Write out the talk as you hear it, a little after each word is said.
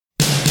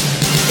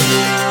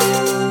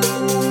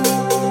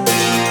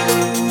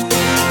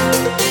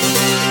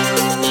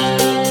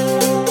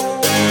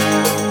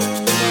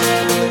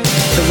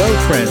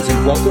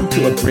welcome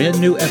to a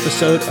brand new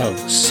episode of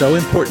So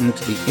Important,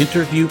 the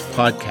Interview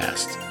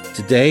Podcast.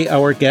 Today,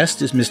 our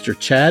guest is Mr.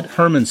 Chad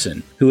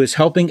Hermanson, who is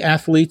helping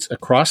athletes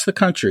across the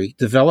country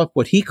develop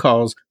what he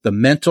calls the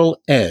mental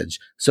edge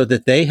so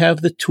that they have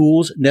the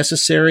tools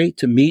necessary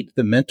to meet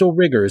the mental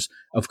rigors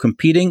of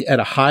competing at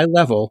a high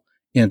level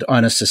and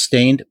on a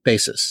sustained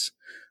basis.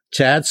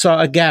 Chad saw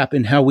a gap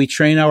in how we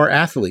train our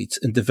athletes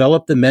and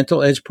developed the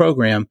Mental Edge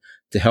program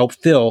to help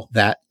fill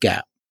that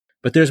gap.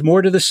 But there's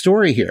more to the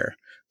story here.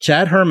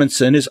 Chad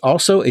Hermanson is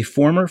also a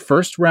former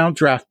first-round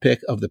draft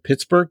pick of the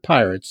Pittsburgh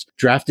Pirates,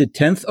 drafted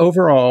 10th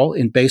overall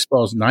in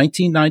baseball's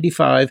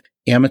 1995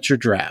 amateur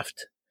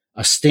draft.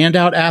 A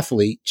standout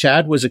athlete,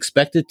 Chad was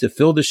expected to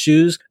fill the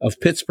shoes of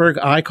Pittsburgh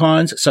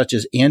icons such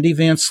as Andy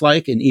Van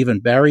Slyke and even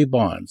Barry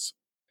Bonds.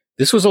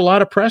 This was a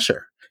lot of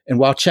pressure, and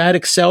while Chad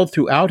excelled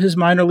throughout his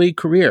minor league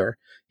career,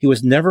 he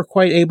was never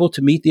quite able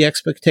to meet the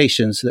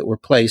expectations that were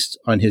placed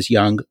on his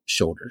young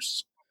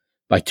shoulders.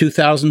 By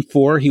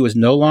 2004, he was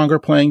no longer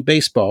playing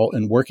baseball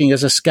and working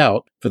as a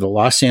scout for the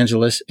Los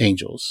Angeles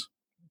Angels.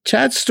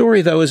 Chad's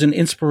story, though, is an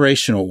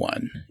inspirational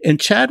one. And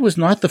Chad was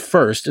not the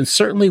first and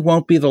certainly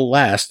won't be the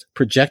last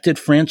projected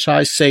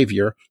franchise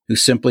savior who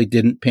simply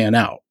didn't pan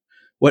out.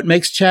 What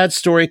makes Chad's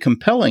story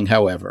compelling,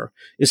 however,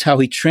 is how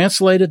he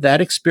translated that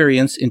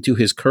experience into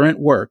his current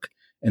work,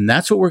 and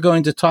that's what we're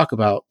going to talk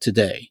about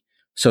today.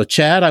 So,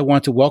 Chad, I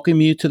want to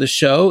welcome you to the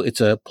show.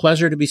 It's a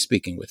pleasure to be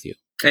speaking with you.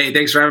 Hey,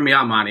 thanks for having me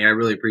on, Monty. I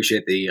really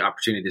appreciate the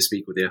opportunity to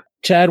speak with you.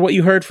 Chad, what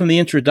you heard from the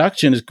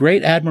introduction is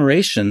great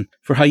admiration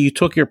for how you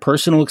took your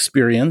personal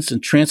experience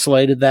and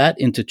translated that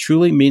into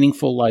truly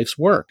meaningful life's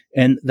work.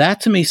 And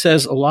that to me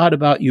says a lot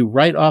about you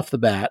right off the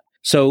bat.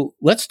 So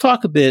let's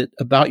talk a bit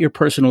about your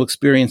personal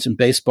experience in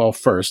baseball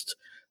first.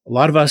 A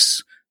lot of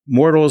us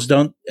mortals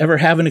don't ever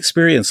have an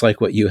experience like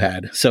what you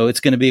had. So it's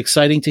going to be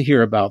exciting to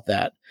hear about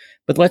that.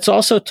 But let's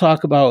also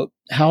talk about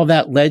how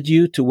that led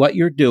you to what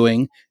you're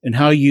doing and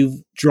how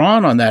you've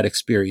drawn on that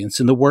experience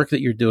in the work that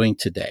you're doing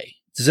today.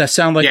 Does that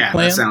sound like a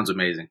plan? Yeah, that sounds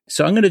amazing.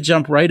 So I'm going to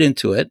jump right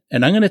into it,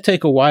 and I'm going to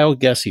take a wild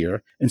guess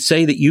here and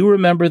say that you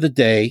remember the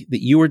day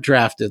that you were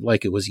drafted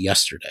like it was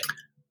yesterday.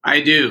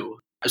 I do.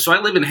 So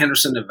I live in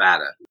Henderson,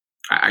 Nevada.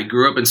 I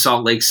grew up in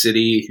Salt Lake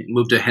City,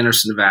 moved to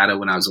Henderson, Nevada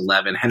when I was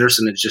 11.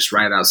 Henderson is just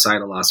right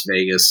outside of Las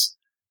Vegas.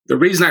 The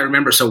reason I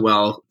remember so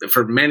well,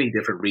 for many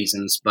different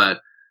reasons, but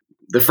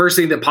the first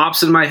thing that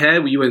pops in my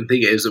head, you wouldn't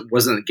think it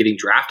wasn't getting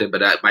drafted,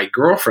 but my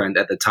girlfriend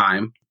at the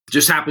time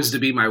just happens to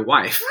be my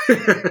wife.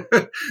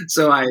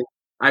 So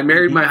I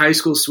married my high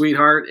school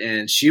sweetheart,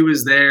 and she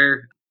was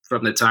there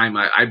from the time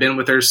I've been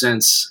with her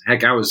since,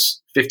 heck, I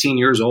was 15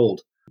 years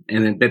old,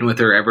 and then been with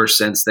her ever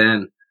since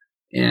then.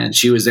 And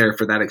she was there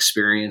for that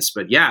experience.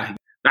 But yeah,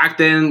 back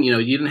then, you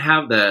didn't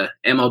have the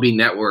MLB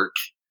Network,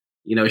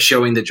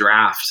 showing the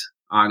draft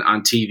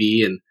on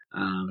TV, and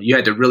you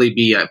had to really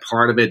be a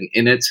part of it and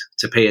in it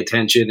to pay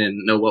attention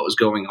and know what was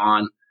going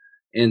on.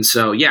 And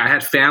so, yeah, I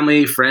had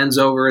family, friends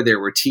over. There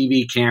were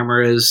TV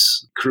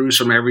cameras, crews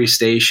from every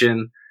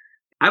station.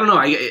 I don't know.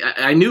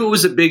 I knew it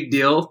was a big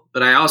deal,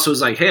 but I also was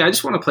like, hey, I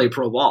just want to play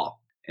pro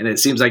ball. And it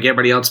seems like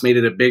everybody else made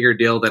it a bigger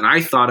deal than I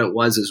thought it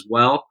was as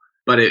well.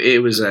 But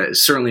it was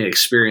certainly an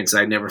experience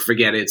I'd never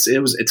forget. It's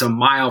a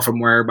mile from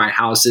where my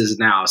house is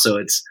now. So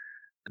it's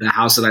the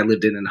house that I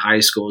lived in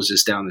high school is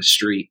just down the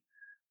street.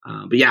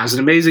 But yeah, it was an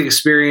amazing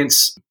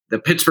experience. The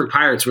Pittsburgh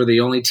Pirates were the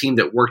only team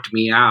that worked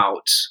me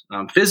out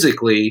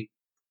physically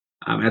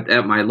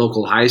at my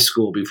local high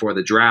school before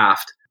the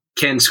draft.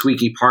 Ken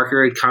Squeaky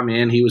Parker had come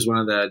in. He was one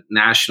of the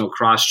national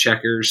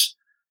cross-checkers.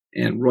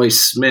 And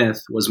Royce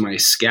Smith was my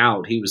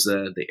scout. He was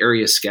the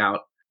area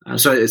scout.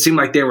 So it seemed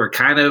like they were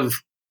kind of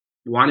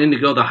wanting to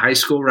go the high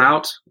school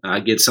route,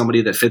 get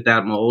somebody that fit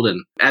that mold.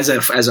 And as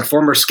a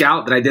former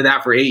scout that I did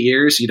that for 8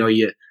 years,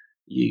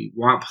 you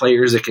want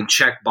players that can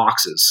check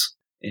boxes.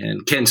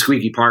 And Ken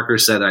Squeaky Parker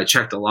said I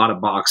checked a lot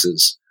of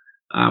boxes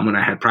when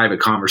I had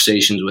private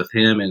conversations with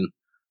him and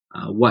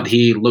what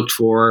he looked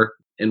for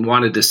and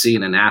wanted to see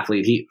in an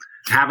athlete.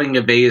 Having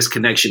a Vegas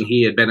connection,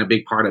 he had been a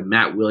big part of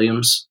Matt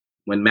Williams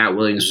when Matt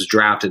Williams was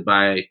drafted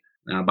by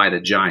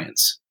the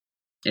Giants.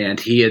 And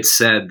he had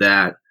said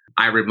that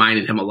I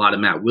reminded him a lot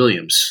of Matt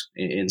Williams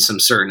in some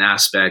certain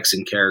aspects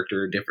and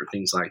character, different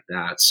things like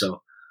that.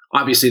 So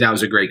obviously that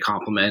was a great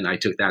compliment. I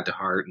took that to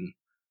heart. And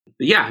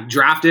yeah,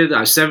 drafted.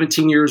 I was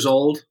 17 years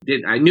old.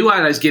 I knew what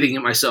I was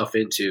getting myself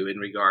into in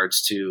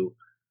regards to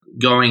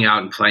going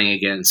out and playing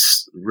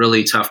against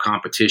really tough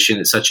competition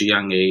at such a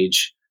young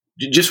age.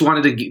 Just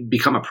wanted to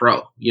become a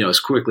pro, as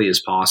quickly as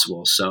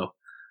possible. So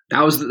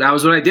that was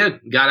what I did.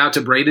 Got out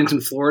to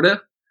Bradenton,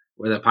 Florida,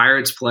 where the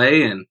Pirates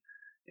play,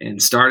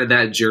 and started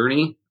that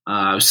journey.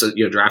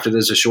 Drafted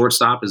as a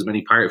shortstop, as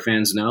many Pirate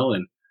fans know,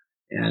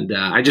 and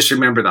I just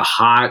remember the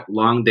hot,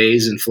 long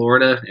days in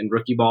Florida in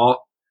rookie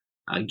ball.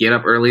 Get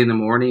up early in the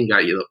morning,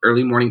 got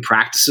early morning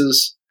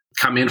practices,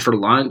 come in for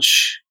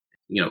lunch,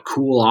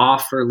 cool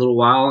off for a little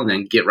while, and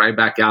then get right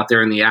back out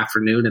there in the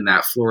afternoon in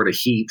that Florida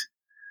heat.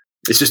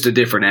 It's just a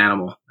different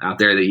animal out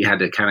there that you had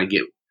to kind of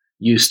get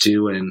used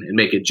to and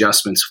make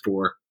adjustments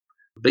for.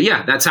 But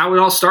yeah, that's how it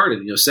all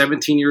started.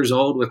 17 years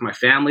old with my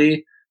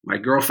family, my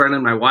girlfriend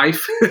and my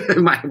wife.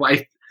 My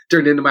wife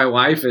turned into my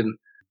wife, and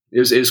it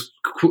was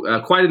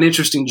quite an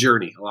interesting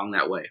journey along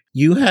that way.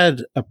 You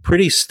had a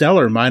pretty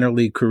stellar minor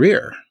league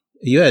career.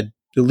 You had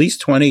at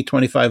least 20,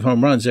 25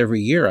 home runs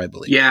every year, I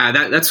believe. Yeah,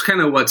 that's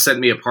kind of what set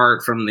me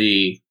apart from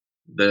the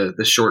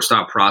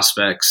shortstop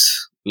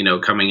prospects,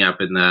 coming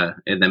up in the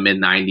mid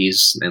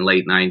 90s and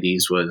late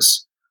 90s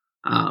was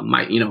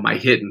my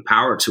hit and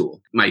power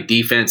tool. My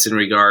defense in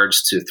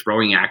regards to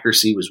throwing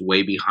accuracy was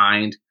way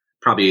behind,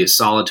 probably a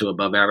solid to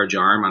above average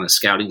arm on a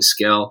scouting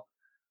scale,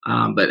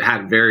 but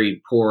had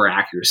very poor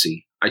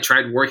accuracy. I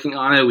tried working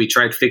on it. We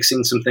tried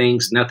fixing some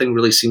things. Nothing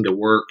really seemed to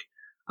work.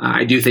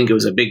 I do think it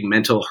was a big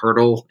mental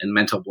hurdle and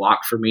mental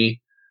block for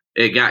me.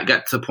 It got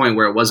to the point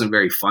where it wasn't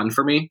very fun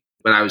for me,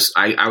 but I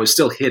was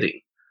still hitting.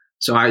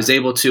 So I was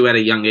able to, at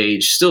a young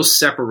age, still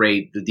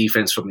separate the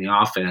defense from the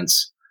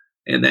offense.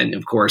 And then,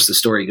 of course, the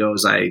story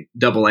goes, I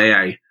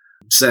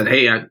said,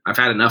 hey, I've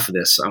had enough of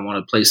this. I want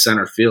to play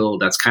center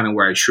field. That's kind of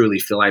where I truly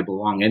feel I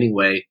belong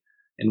anyway,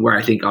 and where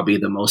I think I'll be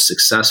the most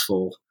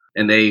successful.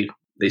 And they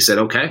said,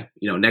 okay.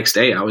 Next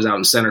day I was out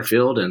in center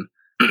field, and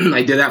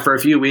I did that for a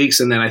few weeks.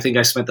 And then I think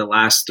I spent the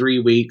last 3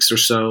 weeks or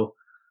so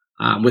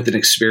with an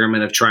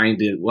experiment of trying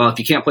to, well, if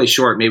you can't play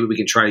short, maybe we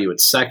can try you at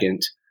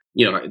second.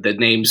 The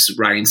names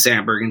Ryne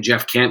Sandberg and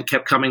Jeff Kent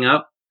kept coming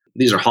up.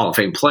 These are Hall of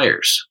Fame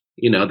players,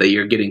 that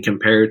you're getting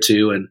compared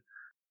to. And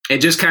it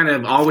just kind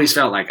of always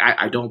felt like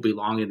I don't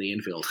belong in the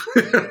infield.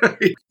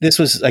 This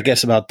was, I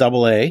guess, about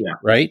AA, yeah.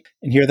 Right?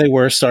 And here they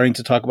were starting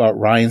to talk about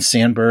Ryne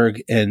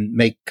Sandberg and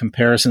make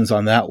comparisons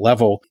on that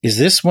level. Is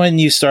this when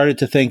you started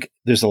to think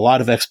there's a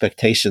lot of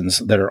expectations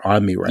that are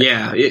on me right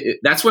now? Yeah,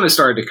 that's when it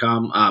started to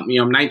come. I'm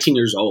 19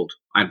 years old.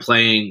 I'm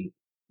playing,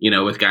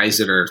 with guys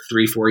that are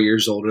 3-4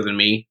 years older than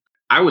me.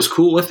 I was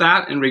cool with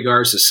that in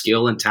regards to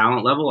skill and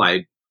talent level.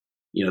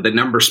 The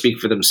numbers speak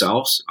for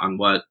themselves on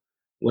what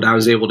I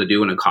was able to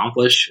do and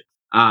accomplish.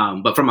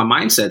 But from a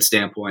mindset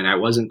standpoint, I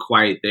wasn't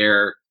quite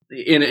there.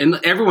 And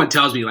everyone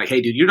tells me, like, hey,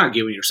 dude, you're not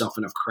giving yourself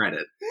enough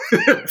credit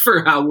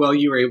for how well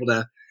you were able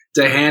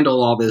to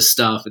handle all this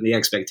stuff and the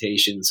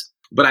expectations.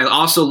 But I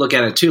also look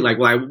at it too, like,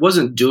 well, I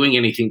wasn't doing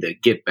anything to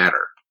get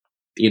better,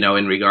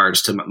 in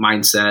regards to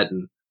mindset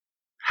and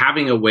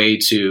having a way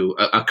to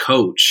a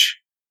coach.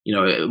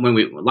 A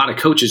lot of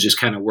coaches just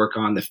kind of work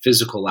on the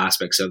physical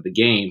aspects of the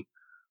game,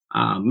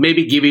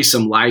 maybe give you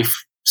some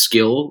life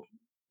skill,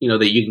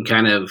 that you can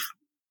kind of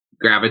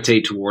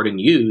gravitate toward and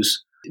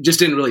use. It just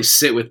didn't really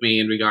sit with me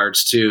in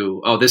regards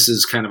to, oh, this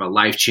is kind of a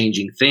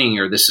life-changing thing,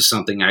 or this is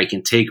something I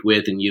can take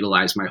with and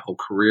utilize my whole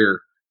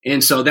career.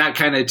 And so that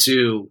kind of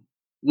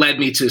led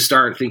me to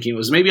start thinking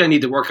was maybe I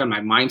need to work on my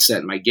mindset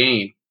and my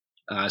game.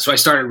 So I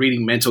started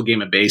reading Mental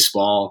Game of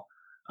Baseball,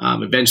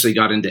 eventually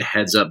got into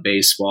Heads Up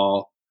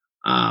Baseball.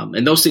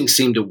 And those things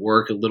seemed to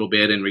work a little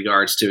bit in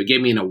regards to, it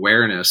gave me an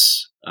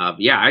awareness of,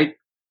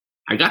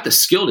 I got the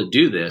skill to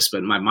do this,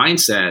 but my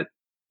mindset,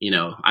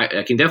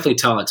 I can definitely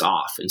tell it's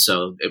off. And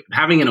so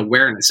having an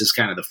awareness is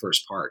kind of the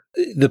first part.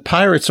 The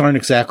Pirates aren't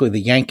exactly the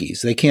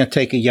Yankees. They can't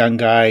take a young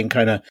guy and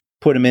kind of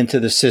put him into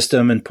the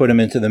system and put him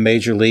into the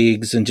major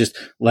leagues and just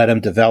let him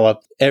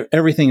develop.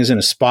 Everything is in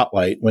a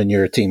spotlight when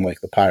you're a team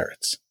like the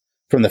Pirates,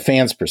 from the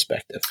fans'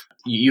 perspective.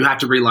 You have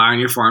to rely on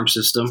your farm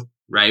system,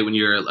 right? When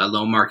you're a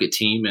low market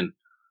team. And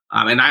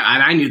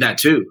I knew that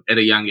too at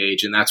a young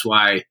age. And that's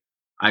why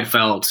I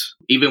felt,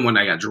 even when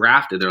I got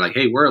drafted, they're like,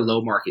 hey, we're a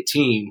low market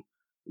team.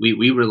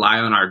 We rely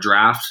on our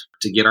draft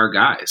to get our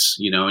guys,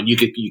 and you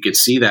could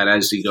see that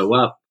as you go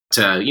up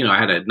to, I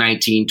had a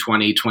 19,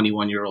 20,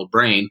 21-year-old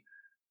brain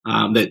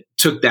that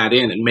took that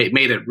in and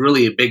made it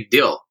really a big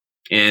deal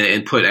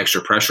and put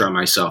extra pressure on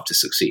myself to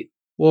succeed.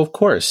 Well, of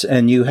course.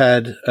 And you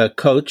had a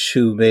coach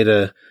who made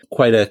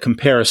quite a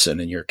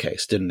comparison in your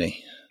case, didn't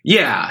he?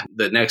 Yeah.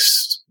 The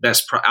next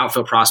best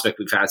outfield prospect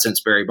we've had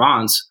since Barry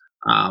Bonds.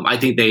 I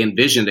think they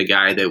envisioned a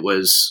guy that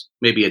was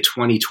maybe a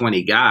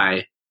 20-20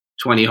 guy,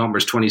 20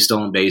 homers, 20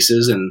 stolen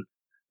bases, and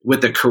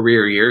with a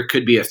career year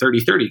could be a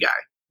 30-30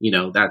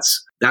 guy.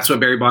 That's what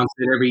Barry Bonds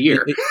did every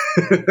year.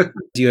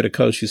 You had a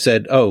coach who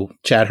said, oh,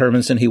 Chad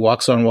Hermanson, he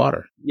walks on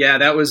water. Yeah,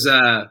 that was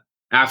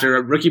after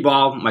a rookie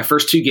ball. My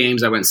first 2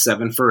 games, I went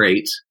 7 for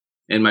 8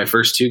 in my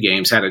first 2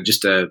 games. Had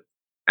just a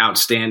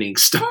outstanding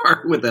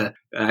start with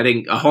I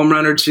think a home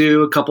run or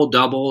 2, a couple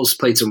doubles,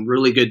 played some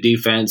really good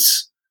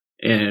defense.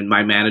 And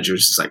my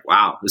manager's just like,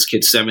 wow, this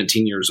kid's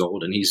 17 years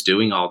old and he's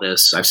doing all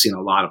this. I've seen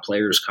a lot of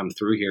players come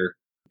through here.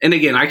 And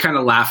again, I kind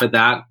of laugh at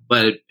that,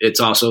 but it's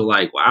also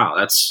like, wow,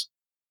 that's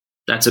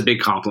a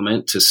big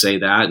compliment to say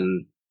that.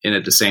 And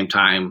at the same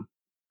time,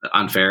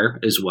 unfair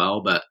as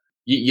well. But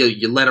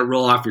you let it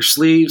roll off your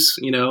sleeves,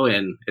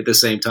 and at the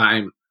same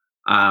time,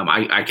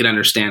 I can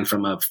understand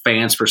from a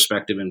fan's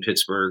perspective in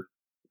Pittsburgh,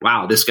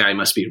 wow, this guy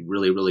must be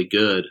really, really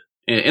good.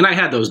 And I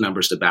had those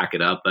numbers to back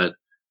it up, but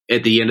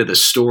at the end of the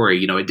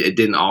story, it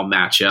didn't all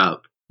match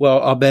up.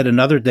 Well, I'll bet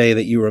another day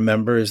that you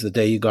remember is the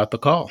day you got the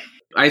call.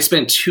 I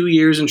spent 2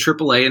 years in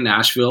AAA in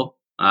Nashville,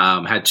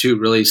 had 2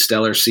 really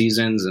stellar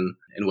seasons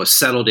and was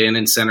settled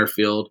in center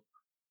field.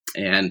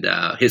 and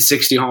hit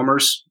 60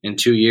 homers in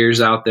 2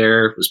 years out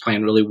there. Was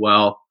playing really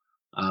well.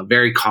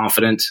 Very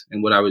confident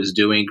in what I was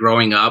doing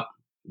growing up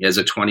as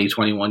a 20,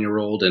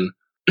 21-year-old and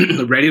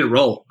ready to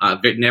roll.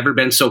 Never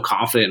been so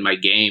confident in my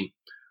game.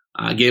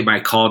 Gave my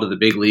call to the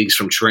big leagues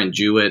from Trent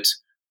Jewett.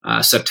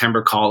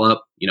 September call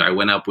up. I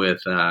went up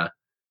with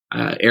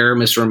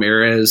Aramis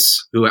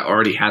Ramirez, who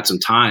already had some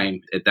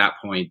time at that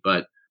point.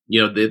 But,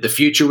 the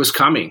future was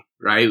coming,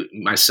 right?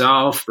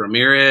 Myself,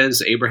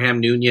 Ramirez, Abraham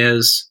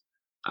Nunez,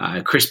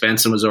 Chris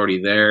Benson was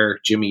already there,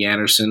 Jimmy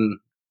Anderson.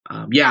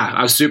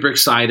 I was super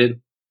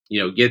excited.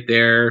 Get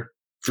there,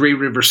 Three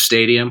Rivers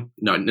Stadium.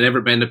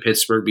 Never been to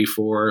Pittsburgh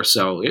before,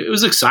 so it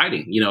was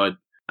exciting.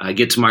 I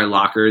get to my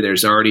locker.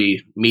 There's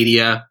already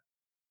media,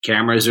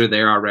 cameras are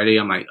there already.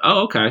 I'm like,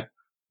 oh, okay,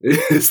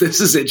 this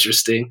is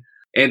interesting.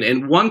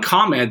 And one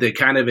comment that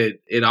kind of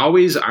I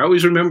always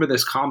remember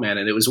this comment,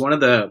 and it was one of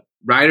the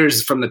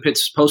writers from the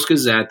Post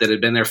Gazette that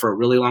had been there for a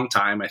really long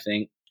time, I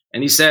think.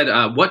 And he said,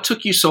 "What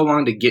took you so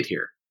long to get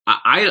here?"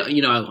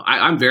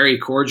 I'm very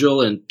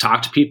cordial and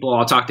talk to people.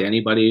 I'll talk to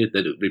anybody,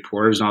 the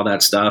reporters and all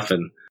that stuff.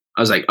 And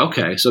I was like,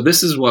 okay, so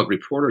this is what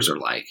reporters are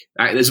like.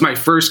 This is my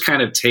first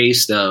kind of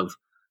taste of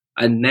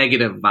a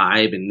negative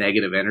vibe and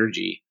negative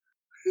energy.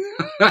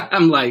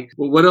 I'm like,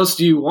 well, what else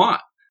do you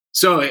want?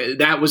 So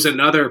that was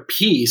another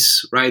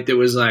piece, right? That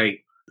was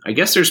like, I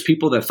guess there's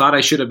people that thought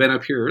I should have been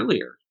up here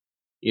earlier,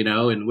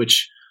 in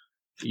which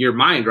your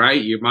mind,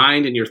 right? Your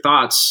mind and your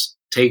thoughts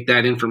take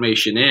that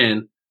information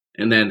in.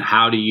 And then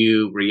how do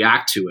you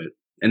react to it?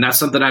 And that's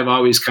something I've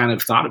always kind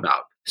of thought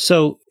about.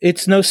 So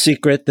it's no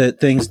secret that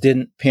things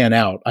didn't pan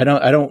out. I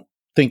don't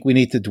think we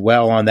need to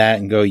dwell on that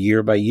and go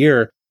year by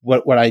year.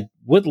 What I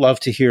would love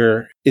to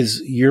hear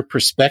is your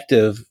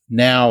perspective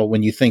now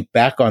when you think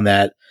back on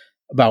that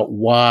about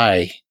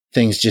why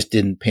things just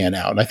didn't pan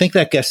out. And I think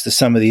that gets to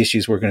some of the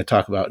issues we're going to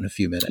talk about in a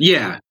few minutes.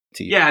 Yeah.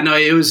 No,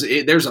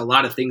 there's a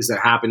lot of things that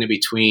happened in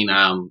between,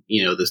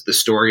 the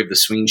story of the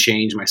swing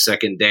change, my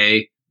second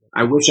day.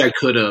 I wish I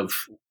could have,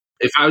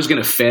 if I was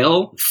going to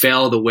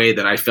fail the way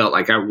that I felt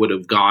like I would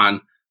have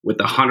gone with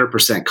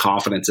 100%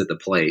 confidence at the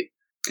plate.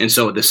 And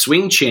so the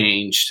swing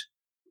changed,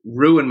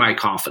 ruined my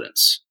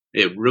confidence.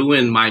 It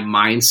ruined my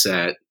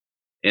mindset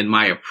and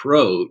my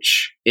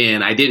approach.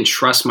 And I didn't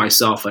trust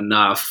myself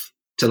enough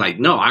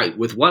to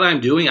with what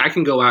I'm doing, I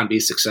can go out and be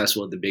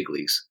successful at the big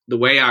leagues. The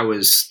way I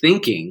was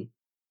thinking,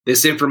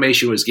 this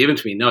information was given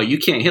to me. No, you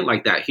can't hit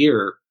like that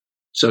here.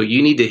 So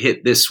you need to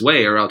hit this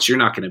way or else you're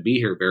not going to be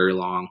here very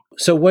long.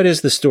 So what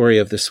is the story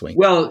of the swing?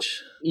 Well,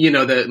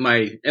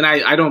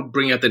 I don't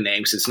bring up the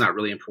names. It's not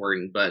really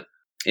important. But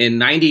in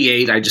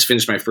 98, I just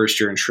finished my first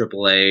year in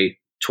AAA,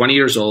 20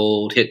 years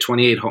old, hit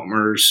 28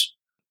 homers,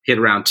 hit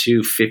around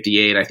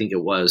 258, I think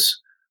it was.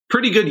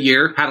 Pretty good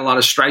year. Had a lot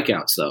of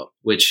strikeouts, though,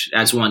 which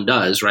as one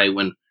does, right,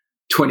 when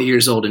 20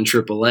 years old in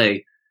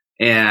AAA.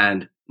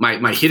 And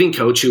my hitting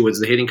coach, who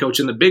was the hitting coach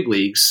in the big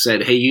leagues,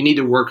 said, hey, you need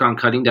to work on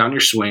cutting down your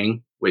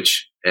swing,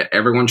 which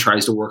everyone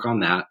tries to work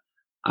on that.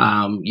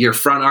 Your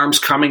front arm's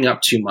coming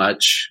up too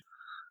much.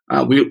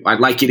 I'd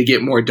like you to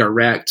get more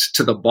direct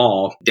to the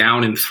ball,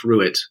 down and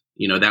through it.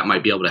 That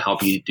might be able to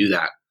help you do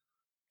that.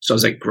 So I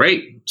was like,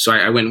 great. So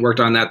I went and worked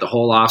on that the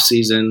whole off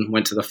season,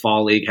 went to the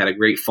fall league, had a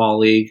great fall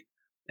league,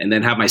 and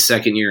then had my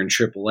second year in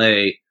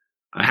AAA.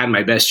 I had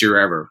my best year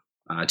ever.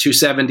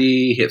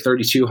 270, hit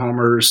 32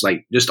 homers,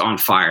 just on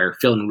fire,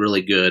 feeling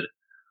really good.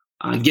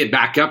 Get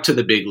back up to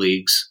the big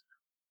leagues.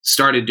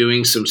 Started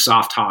doing some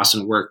soft toss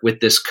and work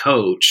with this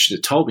coach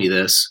that told me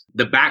this.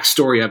 The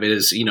backstory of it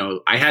is,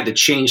 I had to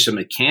change some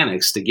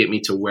mechanics to get me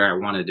to where I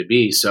wanted to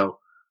be. So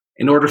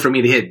in order for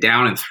me to hit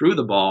down and through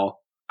the ball,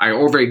 I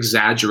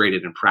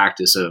over-exaggerated in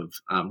practice of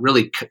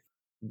really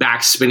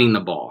back spinning the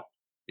ball,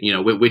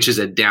 which is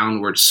a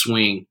downward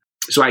swing.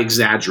 So I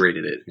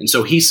exaggerated it. And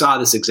so he saw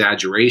this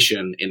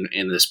exaggeration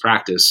in this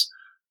practice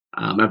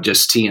of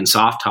just tee and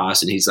soft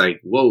toss. And he's like,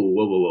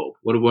 whoa.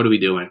 What are we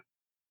doing?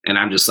 And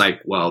I'm just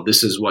like, well,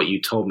 this is what you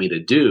told me to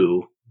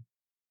do.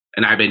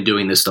 And I've been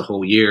doing this the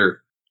whole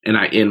year. And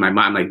in my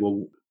mind, I'm like,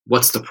 well,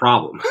 what's the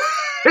problem?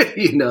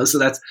 So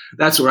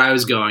that's where I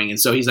was going. And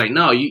so he's like,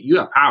 no, you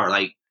have power.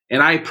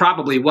 And I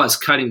probably was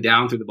cutting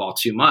down through the ball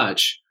too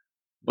much,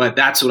 but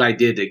that's what I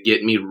did to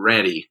get me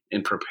ready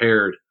and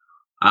prepared.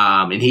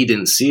 And he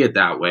didn't see it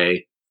that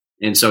way.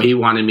 And so he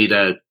wanted me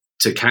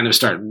to kind of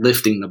start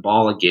lifting the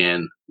ball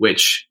again,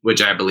 which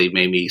I believe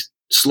made me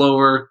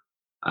slower.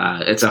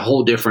 It's a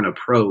whole different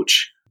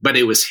approach, but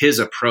it was his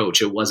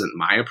approach. It wasn't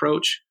my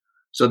approach.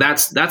 So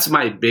that's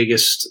my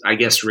biggest, I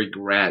guess,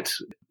 regret.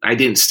 I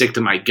didn't stick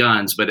to my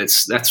guns, but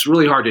that's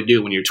really hard to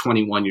do when you're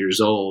 21 years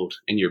old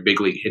and your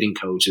big league hitting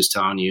coach is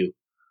telling you,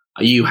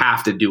 you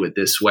have to do it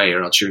this way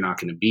or else you're not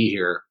going to be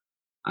here.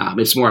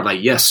 It's more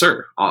like, yes,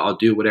 sir, I'll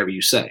do whatever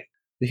you say.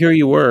 Here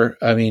you were.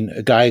 I mean,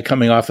 a guy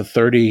coming off a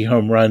 30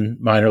 home run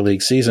minor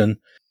league season.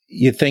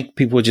 You'd think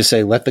people would just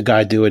say, let the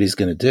guy do what he's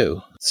going to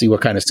do. See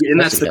what kind of success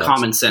and that's he the has.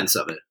 Common sense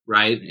of it,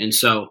 right?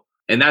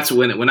 And that's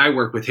when I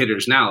work with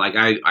hitters now,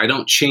 I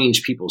don't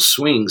change people's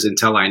swings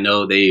until I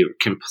know they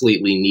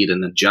completely need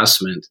an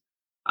adjustment.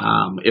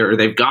 or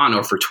they've gone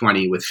 0 for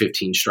 20 with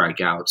 15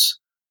 strikeouts,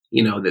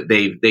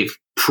 that they've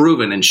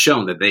proven and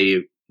shown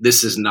that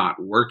this is not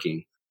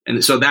working.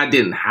 And so that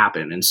didn't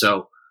happen. And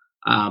so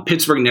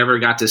Pittsburgh never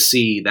got to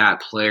see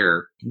that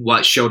player,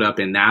 what showed up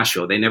in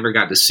Nashville. They never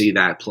got to see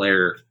that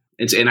player.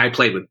 And I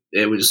played with,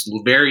 it was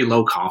very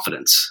low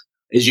confidence.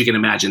 As you can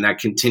imagine, that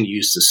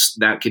continued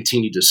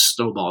to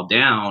snowball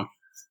down.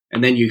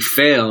 And then you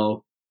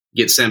fail,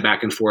 get sent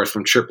back and forth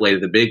from AAA to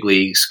the big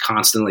leagues,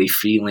 constantly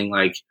feeling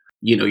like,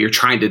 you're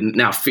trying to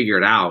now figure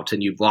it out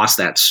and you've lost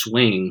that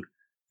swing.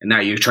 And now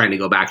you're trying to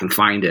go back and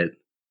find it.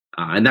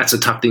 And that's a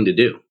tough thing to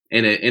do.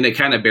 And it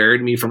kind of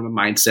buried me from a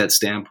mindset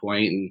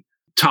standpoint and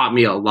taught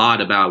me a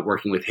lot about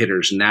working with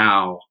hitters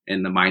now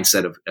and the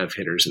mindset of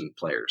hitters and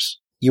players.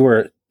 You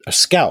were a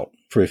scout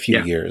for a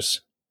few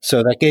years.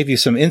 So that gave you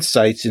some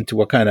insights into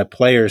what kind of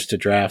players to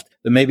draft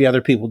that maybe other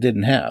people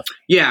didn't have.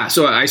 Yeah.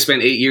 So I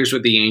spent 8 years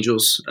with the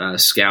Angels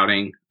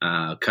scouting,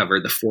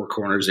 covered the Four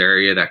Corners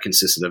area that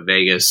consisted of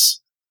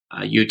Vegas,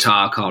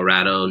 Utah,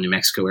 Colorado, New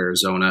Mexico,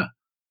 Arizona.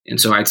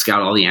 And so I'd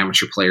scout all the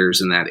amateur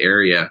players in that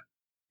area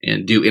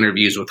and do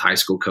interviews with high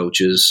school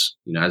coaches,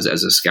 as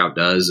a scout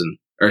does,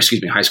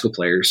 high school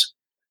players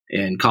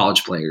and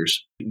college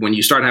players. When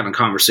you start having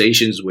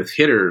conversations with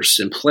hitters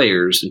and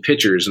players and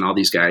pitchers and all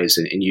these guys,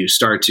 and you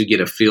start to get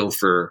a feel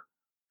for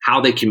how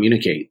they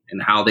communicate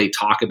and how they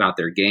talk about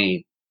their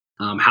game,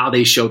 how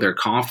they show their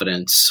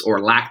confidence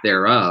or lack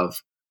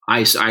thereof,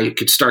 I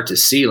could start to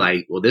see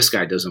like, well, this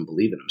guy doesn't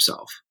believe in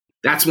himself.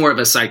 That's more of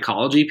a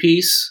psychology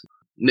piece.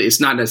 It's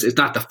not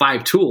the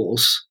 5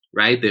 tools,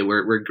 right, that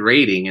we're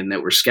grading and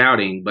that we're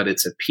scouting, but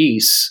it's a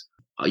piece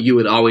you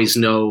would always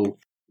know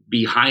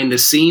behind the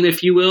scene,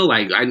 if you will.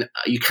 Like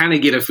you kind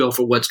of get a feel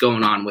for what's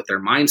going on with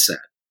their mindset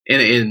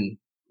and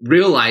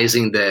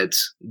realizing that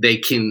they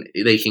can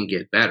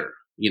get better,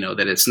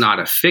 that it's not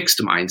a fixed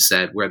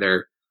mindset where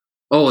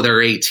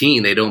they're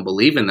 18, they don't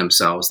believe in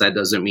themselves. That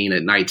doesn't mean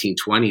at 19,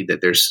 20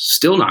 that they're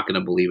still not going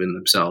to believe in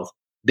themselves.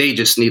 They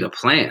just need a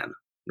plan,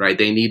 right?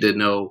 They need to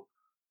know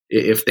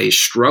if they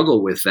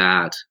struggle with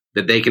that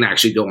they can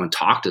actually go and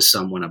talk to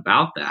someone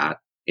about that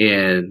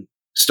and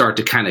start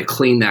to kind of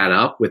clean that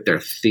up with their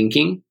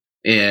thinking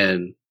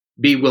and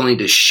be willing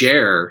to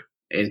share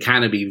and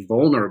kind of be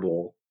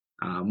vulnerable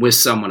with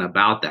someone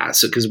about that.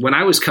 So, because when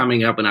I was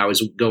coming up and I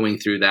was going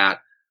through that,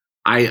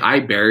 I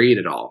buried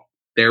it all.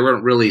 There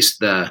weren't really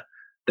the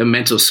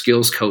mental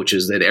skills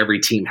coaches that every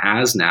team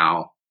has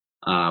now.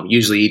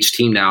 Usually each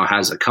team now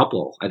has a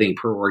couple, I think,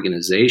 per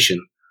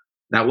organization.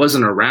 That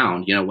wasn't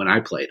around, when I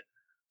played.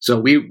 So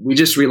we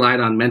just relied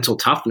on mental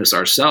toughness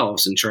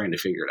ourselves and trying to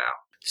figure it out.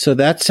 So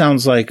that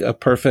sounds like a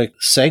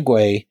perfect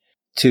segue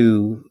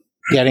to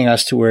getting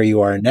us to where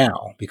you are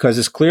now, because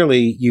it's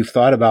clearly you've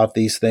thought about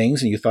these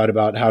things and you thought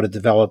about how to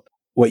develop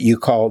what you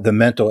call the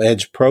Mental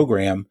Edge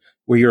program,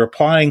 where you're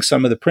applying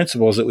some of the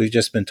principles that we've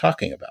just been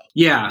talking about.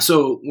 Yeah.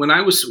 So when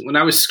I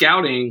was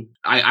scouting,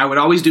 I would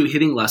always do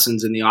hitting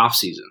lessons in the off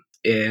season.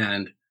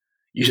 And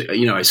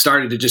I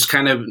started to just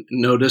kind of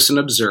notice and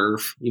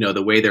observe,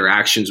 the way their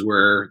actions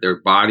were, their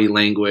body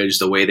language,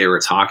 the way they were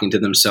talking to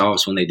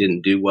themselves when they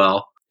didn't do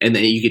well. And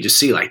then you could just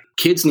see like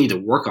kids need to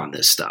work on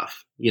this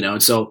stuff,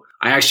 and so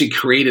I actually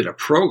created a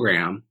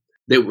program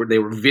that they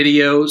were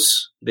videos.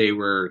 They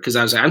were, because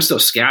I'm still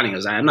scouting.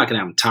 I'm not going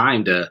to have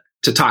time to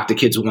talk to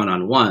kids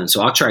one-on-one.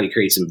 So I'll try to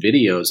create some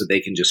videos that they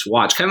can just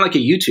watch, kind of like a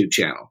YouTube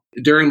channel.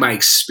 During my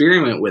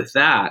experiment with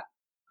that,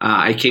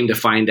 I came to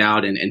find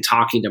out and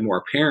talking to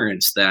more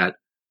parents that,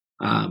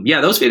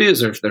 those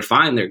videos they're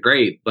fine. They're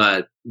great,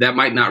 but that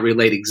might not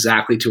relate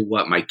exactly to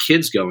what my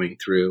kid's going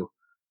through.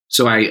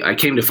 So I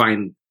came to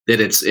find that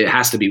it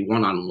has to be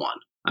one-on-one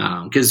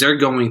because they're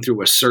going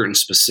through a certain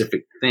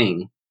specific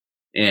thing,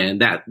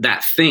 and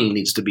that thing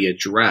needs to be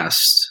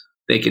addressed.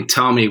 They can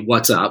tell me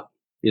what's up,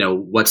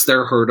 what's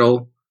their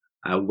hurdle,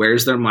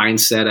 where's their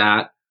mindset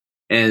at.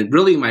 And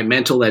really my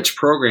Mental Edge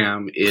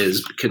program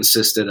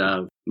consisted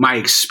of my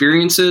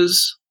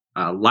experiences,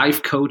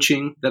 life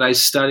coaching that I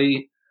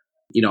study,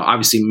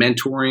 obviously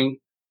mentoring,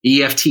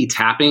 EFT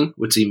tapping,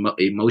 which is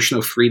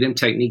emotional freedom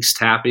techniques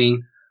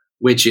tapping,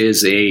 which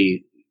is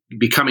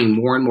becoming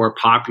more and more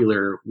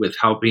popular with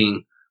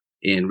helping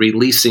in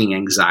releasing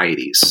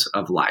anxieties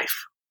of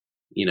life,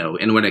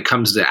 and when it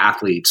comes to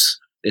athletes,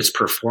 it's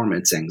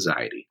performance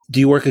anxiety. Do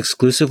you work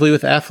exclusively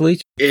with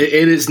athletes?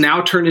 It is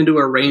now turned into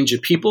a range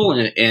of people,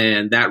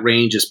 and that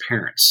range is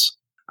parents.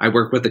 I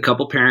work with a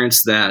couple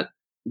parents that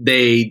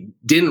they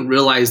didn't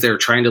realize they were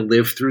trying to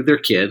live through their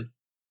kid,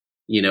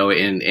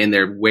 and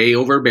they're way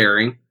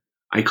overbearing.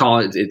 I call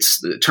it's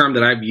the term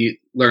that I've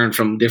learned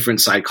from different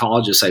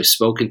psychologists I've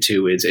spoken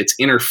to is it's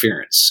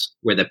interference,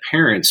 where the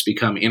parents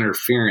become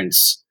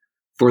interference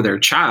for their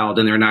child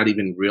and they're not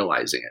even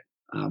realizing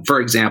it. For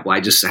example, I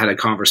just had a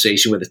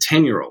conversation with a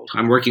 10-year-old.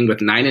 I'm working with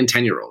 9 and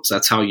 10-year-olds.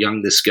 That's how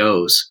young this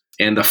goes.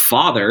 And the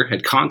father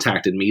had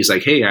contacted me. He's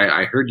like, hey,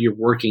 I heard you're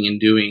working and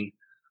doing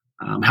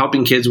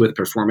helping kids with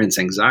performance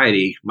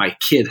anxiety. My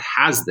kid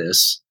has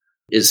this,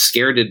 is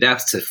scared to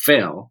death to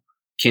fail.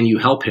 Can you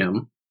help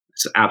him? I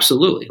said,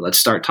 absolutely. Let's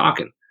start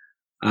talking.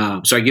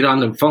 So I get on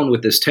the phone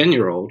with this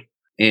 10-year-old,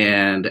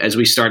 and as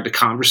we start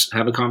to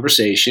have a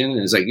conversation,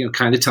 and it's like,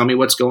 kind of tell me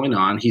what's going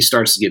on, he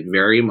starts to get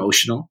very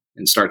emotional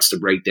and starts to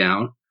break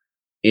down.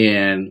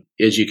 And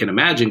as you can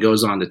imagine,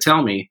 goes on to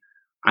tell me,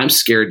 I'm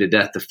scared to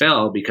death to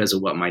fail because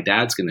of what my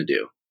dad's going to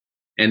do.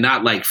 And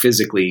not like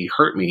physically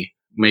hurt me.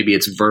 Maybe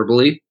it's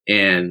verbally,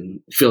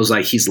 and feels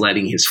like he's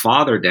letting his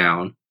father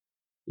down,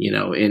 he's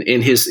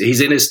in his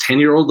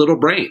 10-year-old little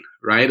brain,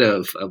 right?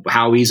 Of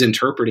how he's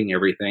interpreting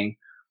everything.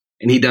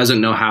 And he doesn't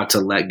know how to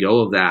let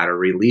go of that or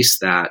release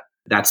that.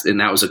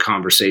 And that was a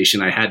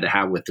conversation I had to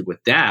have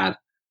with Dad.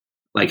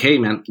 Like, hey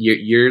man,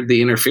 you're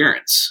the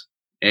interference.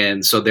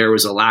 And so there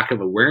was a lack of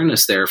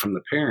awareness there from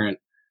the parent.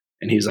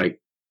 And he's like,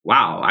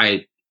 wow,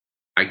 I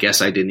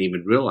guess I didn't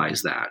even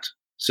realize that.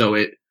 So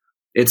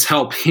it's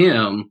helped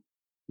him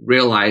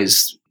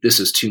realize this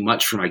is too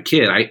much for my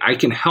kid. I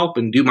can help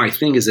and do my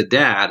thing as a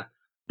dad,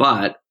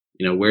 but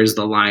where's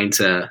the line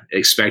to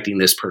expecting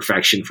this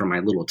perfection from my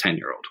little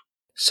 10-year-old?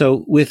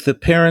 So with the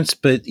parents,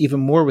 but even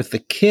more with the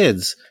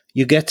kids,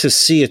 you get to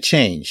see a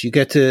change. You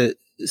get to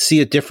see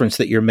a difference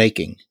that you're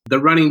making. The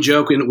running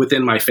joke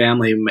within my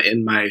family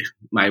and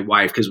my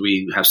wife, because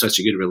we have such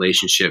a good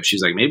relationship,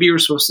 she's like, maybe you were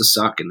supposed to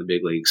suck in the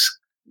big leagues.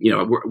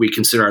 We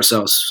consider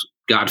ourselves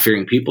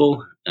God-fearing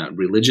people,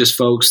 religious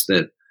folks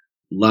that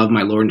love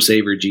my Lord and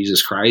Savior,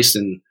 Jesus Christ,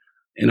 and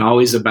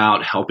always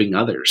about helping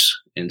others.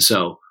 And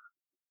so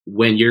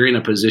when you're in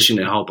a position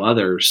to help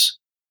others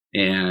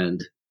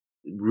and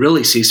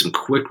really see some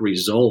quick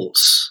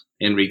results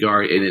and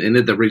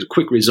the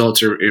quick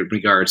results are in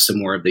regards to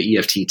more of the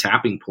EFT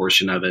tapping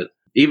portion of it,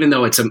 even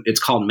though it's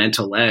called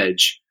mental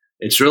edge,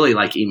 it's really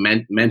like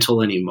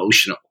mental and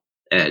emotional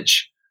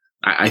edge.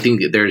 I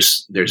think that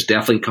there's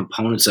definitely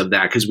components of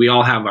that, because we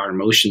all have our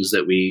emotions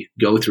that we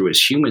go through as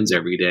humans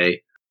every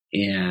day.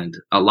 And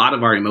a lot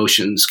of our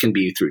emotions can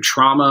be through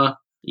trauma.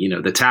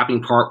 The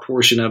tapping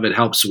portion of it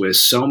helps with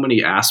so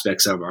many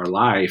aspects of our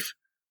life.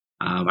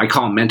 I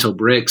call them mental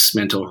bricks,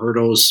 mental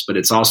hurdles, but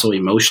it's also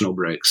emotional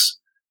bricks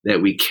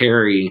that we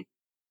carry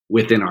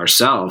within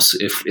ourselves.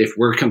 If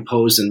we're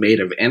composed and made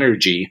of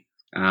energy,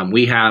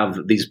 we have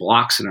these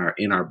blocks in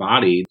our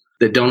body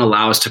that don't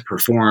allow us to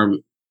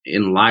perform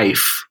in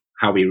life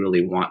how we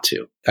really want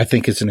to. I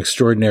think it's an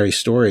extraordinary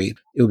story.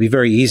 It would be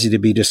very easy to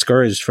be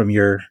discouraged from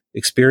your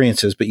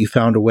experiences, but you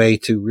found a way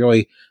to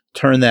really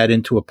turn that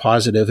into a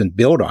positive and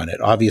build on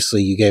it.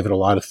 Obviously, you gave it a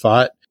lot of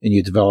thought and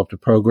you developed a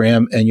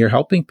program and you're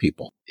helping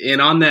people. And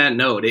on that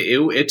note,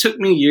 it took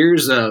me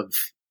years of,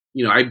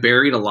 I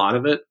buried a lot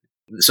of it.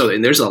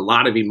 And there's a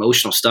lot of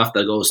emotional stuff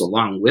that goes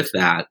along with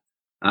that.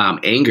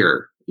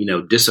 Anger,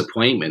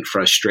 disappointment,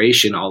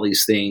 frustration, all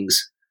these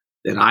things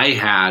that I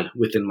had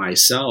within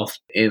myself.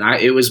 And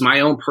it was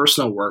my own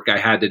personal work I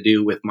had to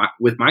do with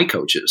my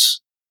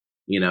coaches,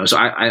 so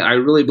I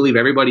really believe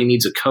everybody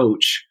needs a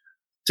coach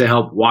to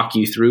help walk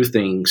you through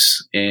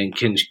things and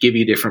can give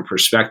you different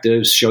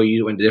perspectives, show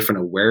you a different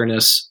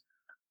awareness,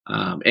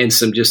 and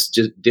some just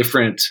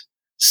different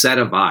set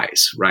of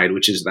eyes, right?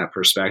 Which is that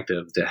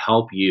perspective to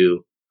help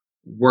you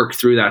work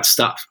through that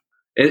stuff.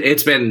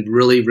 It's been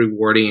really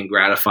rewarding and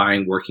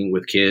gratifying working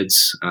with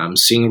kids,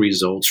 seeing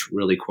results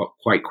really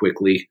quite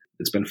quickly.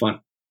 It's been fun.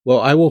 Well,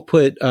 I will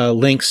put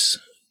links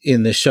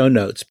in the show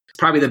notes.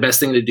 Probably the best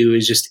thing to do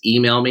is just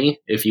email me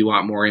if you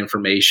want more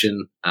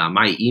information.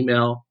 My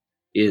email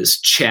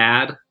is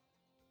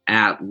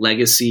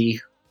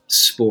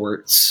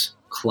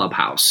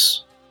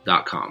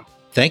chad@legacysportsclubhouse.com.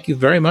 Thank you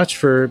very much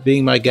for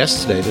being my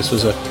guest today. This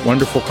was a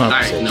wonderful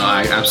conversation.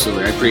 I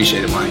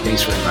appreciate it, Mike.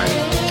 Thanks for inviting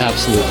me.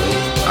 Absolutely.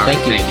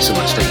 Thank you so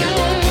much. Take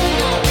care.